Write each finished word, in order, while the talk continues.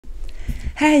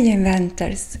Hi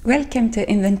inventors, welcome to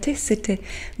Inventicity,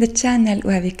 the channel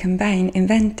where we combine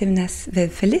inventiveness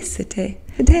with felicity.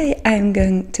 Today I'm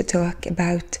going to talk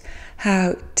about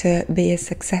how to be a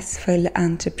successful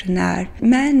entrepreneur.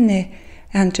 Many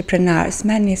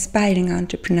aspiring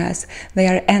entrepreneurs, they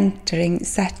are entering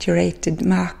saturated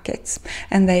markets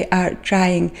and they are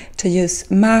trying to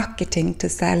use marketing to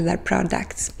sell their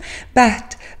products.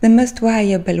 But the most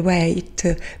viable way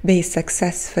to be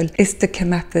successful is to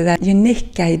come up with a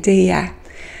unique idea.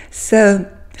 So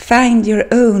find your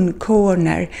own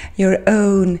corner, your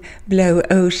own blue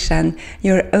ocean,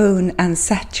 your own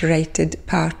unsaturated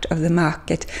part of the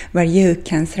market where you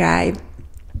can thrive.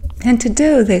 And to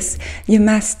do this, you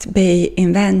must be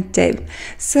inventive.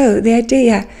 So the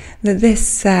idea that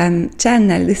this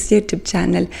YouTube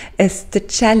channel, is to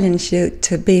challenge you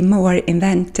to be more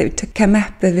inventive, to come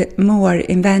up with more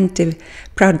inventive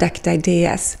product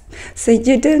ideas. So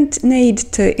you don't need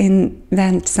to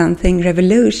invent something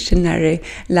revolutionary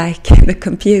like the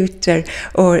computer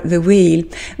or the wheel,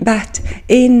 but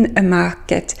in a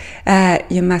market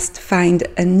you must find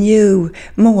a new,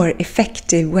 more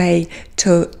effective way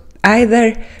to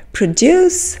either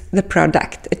produce the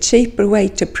product, a cheaper way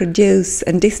to produce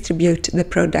and distribute the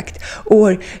product,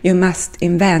 or you must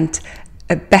invent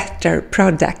a better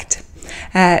product.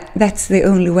 That's the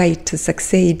only way to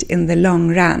succeed in the long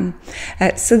run.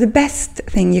 So the best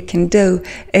thing you can do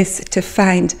is to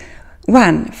find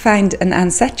an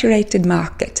unsaturated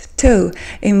market. 2,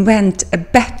 invent a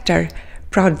better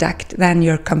product than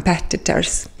your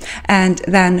competitors, and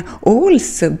then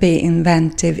also be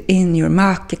inventive in your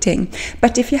marketing.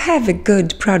 But if you have a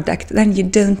good product, then you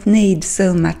don't need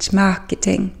so much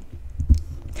marketing.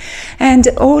 And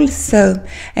also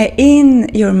in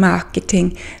your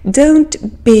marketing,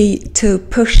 don't be too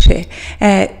pushy.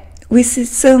 We see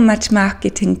so much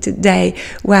marketing today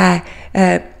where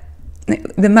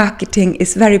the marketing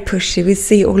is very pushy. We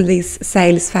see all these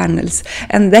sales funnels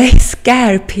and they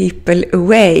scare people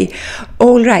away.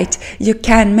 All right, you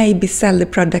can maybe sell the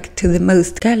product to the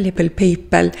most gullible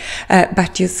people,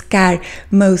 but you scare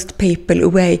most people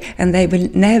away and they will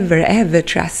never ever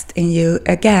trust in you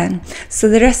again. So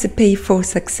the recipe for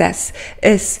success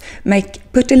is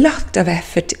put a lot of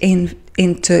effort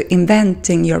into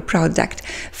inventing your product.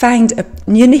 Find a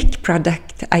unique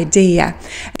product idea.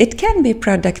 It can be a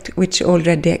product which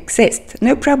already exists,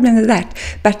 no problem with that,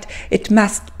 but it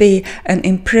must be an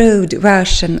improved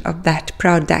version of that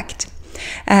product.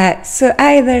 So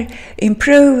either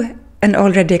improve an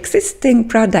already existing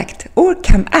product or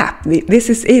come up. This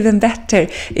is even better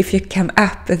if you come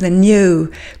up with a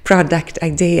new product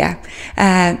idea.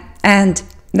 And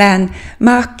then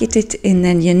market it in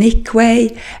a unique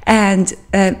way. And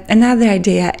another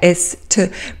idea is to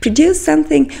produce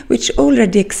something which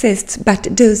already exists,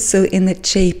 but do so in a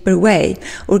cheaper way,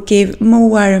 or give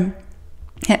more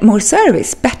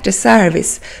service, better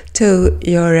service to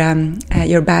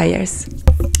your buyers.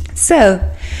 So,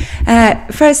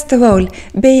 first of all,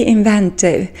 be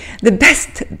inventive. The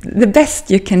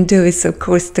best you can do is, of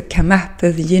course, to come up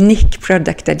with a unique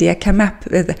product idea, come up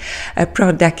with a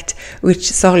product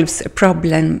which solves a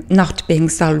problem not being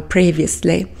solved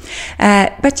previously.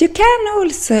 But you can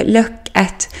also look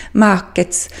at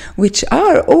markets which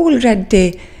are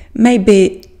already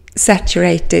maybe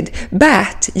saturated,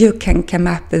 but you can come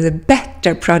up with a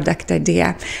better product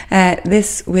idea.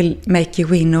 This will make you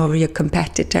win over your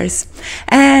competitors.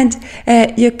 And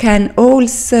you can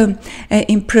also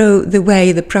improve the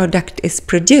way the product is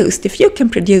produced. If you can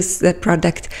produce the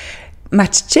product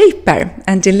much cheaper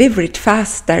and deliver it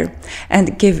faster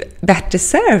and give better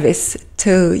service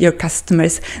to your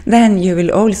customers, then you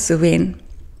will also win.